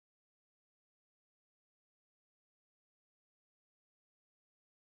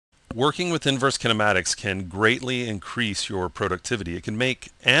Working with inverse kinematics can greatly increase your productivity. It can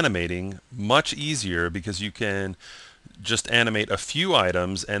make animating much easier because you can just animate a few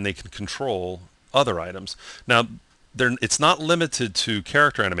items and they can control other items. Now, it's not limited to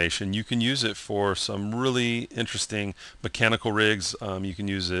character animation. You can use it for some really interesting mechanical rigs. You can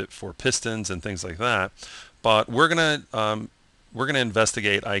use it for pistons and things like that. But we're gonna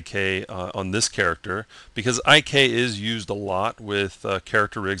investigate IK on this character because IK is used a lot with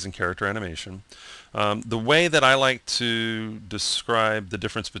character rigs and character animation. The way that I like to describe the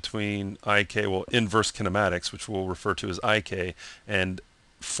difference between IK, well, inverse kinematics, which we'll refer to as IK, and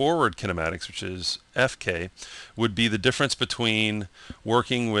forward kinematics, which is FK, would be the difference between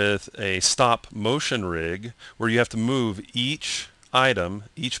working with a stop motion rig where you have to move each item,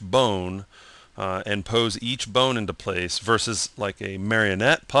 each bone, and pose each bone into place versus like a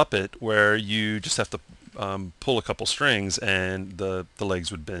marionette puppet where you just have to pull a couple strings and the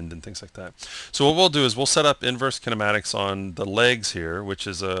legs would bend and things like that. So what we'll do is we'll set up inverse kinematics on the legs here, which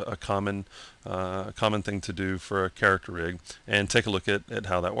is a common thing to do for a character rig, and take a look at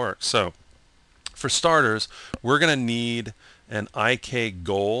how that works. So for starters, we're going to need an IK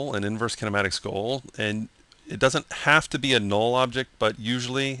goal, an inverse kinematics goal, and it doesn't have to be a null object, but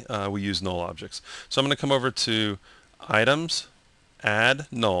usually we use null objects. So I'm going to come over to Items, Add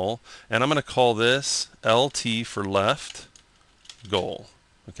Null, and I'm going to call this LT for left goal.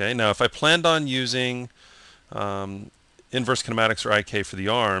 Okay, now if I planned on using inverse kinematics or IK for the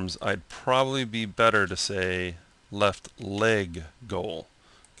arms, I'd probably be better to say left leg goal.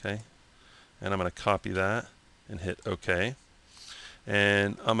 Okay, and I'm going to copy that and hit OK.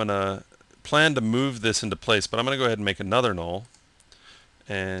 And I'm going to plan to move this into place, but I'm going to go ahead and make another null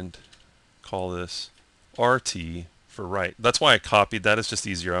and call this RT for right. That's why I copied that. It's just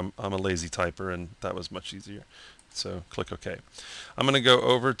easier. I'm a lazy typer, and that was much easier. So click OK. I'm going to go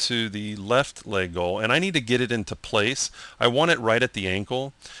over to the left leg goal, and I need to get it into place. I want it right at the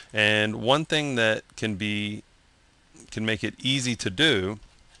ankle, and one thing that can make it easy to do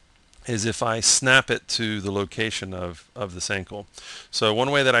is if I snap it to the location of this ankle. So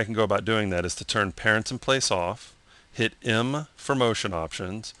one way that I can go about doing that is to turn parents in place off, hit M for motion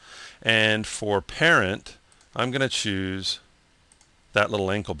options, and for parent, I'm going to choose that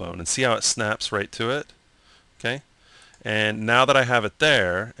little ankle bone and see how it snaps right to it. Okay. And now that I have it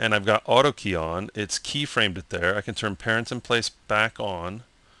there and I've got auto key on, it's keyframed it there. I can turn parents in place back on,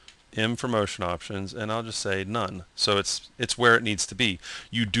 M for motion options, and I'll just say none. So it's where it needs to be.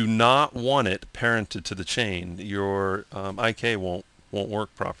 You do not want it parented to the chain. Your IK won't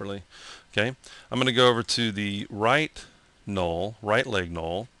work properly. Okay, I'm going to go over to the right null, right leg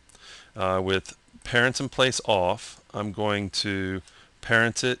null, with parents in place off. I'm going to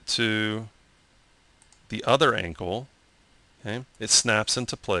parent it to the other ankle. Okay, it snaps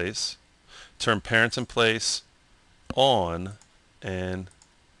into place. Turn parents in place on, and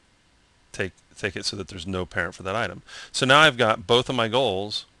take it so that there's no parent for that item. So now I've got both of my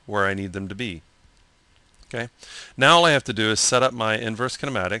goals where I need them to be. Okay. Now all I have to do is set up my inverse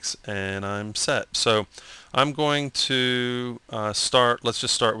kinematics and I'm set. So I'm going to let's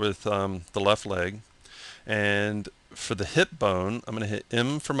just start with the left leg. And for the hip bone, I'm going to hit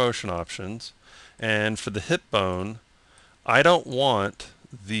M for motion options. And for the hip bone, I don't want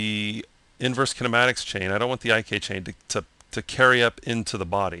the inverse kinematics chain, I don't want the IK chain to carry up into the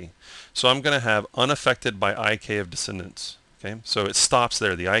body. So I'm going to have unaffected by IK of descendants. Okay, so it stops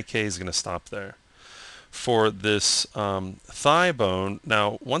there. The IK is going to stop there. For this thigh bone,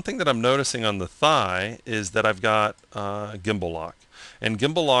 now one thing that I'm noticing on the thigh is that I've got gimbal lock. And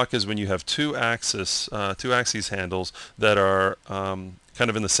gimbal lock is when you have two axes handles that are kind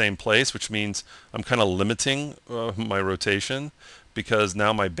of in the same place, which means I'm kind of limiting my rotation because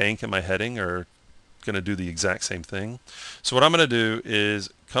now my bank and my heading are going to do the exact same thing. So what I'm going to do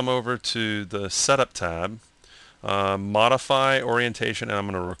is come over to the Setup tab, modify orientation, and I'm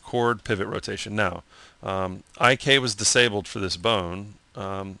going to record pivot rotation. Now, IK was disabled for this bone,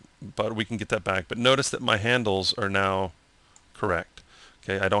 but we can get that back. But notice that my handles are now correct.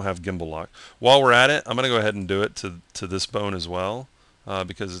 Okay, I don't have gimbal lock. While we're at it, I'm going to go ahead and do it to this bone as well,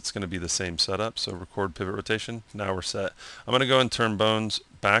 because it's going to be the same setup. So record pivot rotation. Now we're set. I'm going to go and turn bones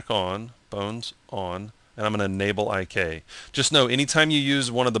back on, bones on, and I'm going to enable IK. Just know anytime you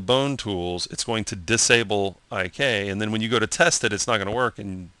use one of the bone tools, it's going to disable IK, and then when you go to test it, it's not going to work,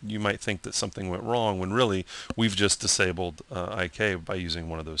 and you might think that something went wrong when really we've just disabled IK by using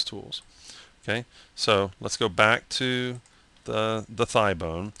one of those tools. Okay, so let's go back to the thigh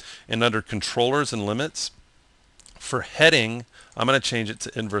bone, and under controllers and limits, For heading, I'm going to change it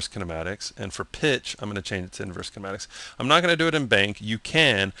to inverse kinematics, and for pitch, I'm going to change it to inverse kinematics. I'm not going to do it in bank. You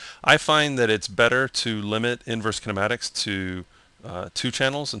can. I find that it's better to limit inverse kinematics to 2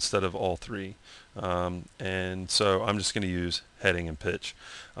 channels instead of all 3. And so I'm just going to use heading and pitch.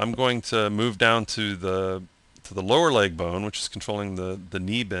 I'm going to move down to the lower leg bone, which is controlling the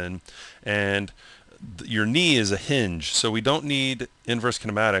knee bend, and your knee is a hinge, so we don't need inverse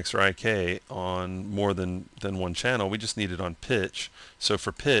kinematics or IK on more than 1 channel. We just need it on pitch. So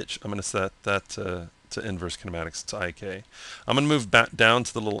for pitch, I'm going to set that to inverse kinematics, to IK. I'm going to move back down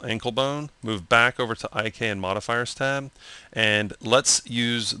to the little ankle bone, move back over to IK and modifiers tab, and let's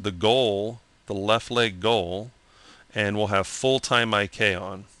use the goal, the left leg goal, and we'll have full time IK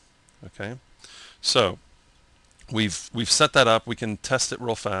on. Okay, so we've set that up. We can test it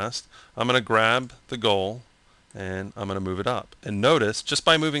real fast. I'm going to grab the goal and I'm going to move it up. And notice, just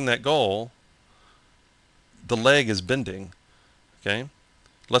by moving that goal, the leg is bending. Okay,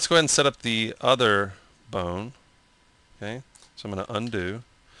 let's go ahead and set up the other bone. Okay, so I'm going to undo,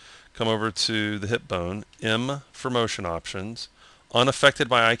 come over to the hip bone, M for motion options, unaffected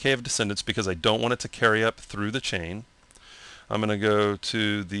by IK of descendants because I don't want it to carry up through the chain. I'm going to go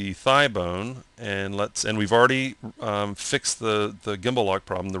to the thigh bone, and we've already fixed the gimbal lock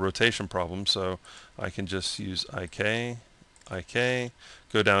problem, the rotation problem, so I can just use IK,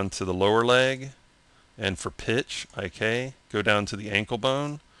 go down to the lower leg, and for pitch, IK, go down to the ankle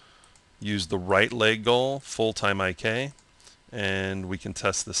bone, use the right leg goal, full time IK, and we can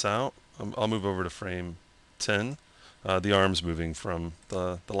test this out. I'll move over to frame 10. The arm's moving from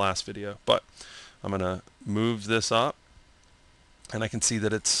the last video, but I'm going to move this up, and I can see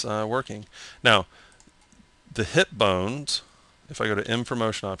that it's working. Now, the hip bones, if I go to M for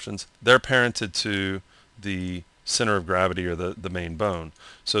motion options, they're parented to the center of gravity, or the main bone.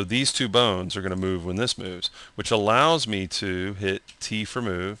 So these 2 bones are going to move when this moves, which allows me to hit T for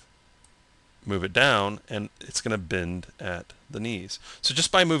move it down, and it's going to bend at the knees. So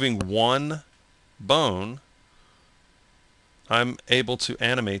just by moving 1 bone, I'm able to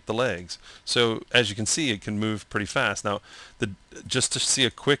animate the legs. So as you can see, it can move pretty fast. Now, just to see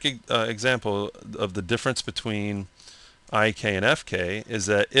a quick example of the difference between IK and FK is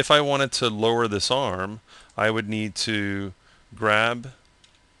that if I wanted to lower this arm, I would need to grab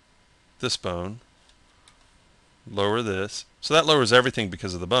this bone, lower this. So that lowers everything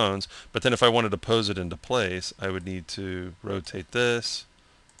because of the bones. But then if I wanted to pose it into place, I would need to rotate this,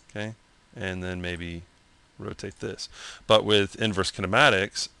 okay, and then maybe rotate this. But with inverse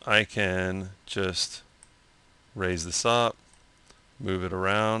kinematics, I can just raise this up, move it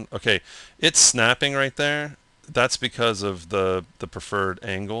around. Okay, it's snapping right there. That's because of the preferred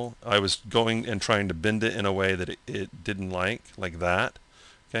angle. I was going and trying to bend it in a way that it didn't like that.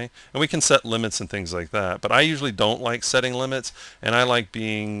 Okay, and we can set limits and things like that, but I usually don't like setting limits, and I like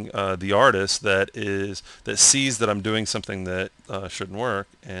being the artist that sees that I'm doing something that shouldn't work,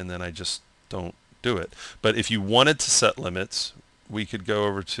 and then I just don't do it. But if you wanted to set limits, we could go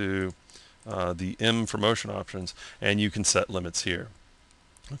over to the M for motion options, and you can set limits here.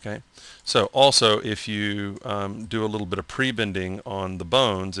 Okay, so also if you do a little bit of pre-bending on the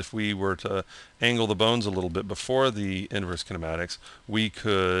bones, if we were to angle the bones a little bit before the inverse kinematics, we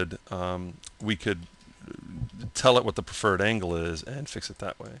could tell it what the preferred angle is and fix it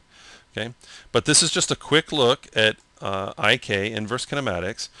that way. Okay, but this is just a quick look at IK, inverse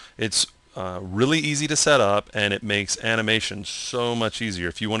kinematics. It's really easy to set up, and it makes animation so much easier.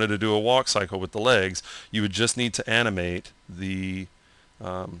 If you wanted to do a walk cycle with the legs, you would just need to animate the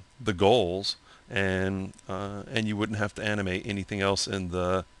goals, and you wouldn't have to animate anything else in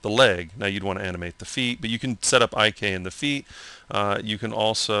the leg. Now you'd want to animate the feet, but you can set up IK in the feet. You can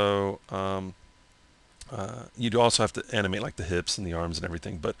also you'd also have to animate like the hips and the arms and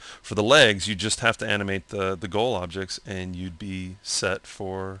everything, but for the legs you just have to animate the goal objects, and you'd be set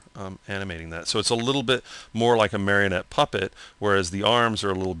for animating that. So it's a little bit more like a marionette puppet, whereas the arms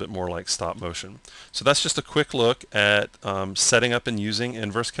are a little bit more like stop motion. So that's just a quick look at setting up and using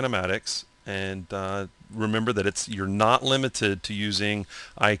inverse kinematics, and remember that you're not limited to using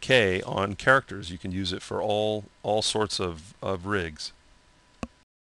IK on characters. You can use it for all sorts of rigs.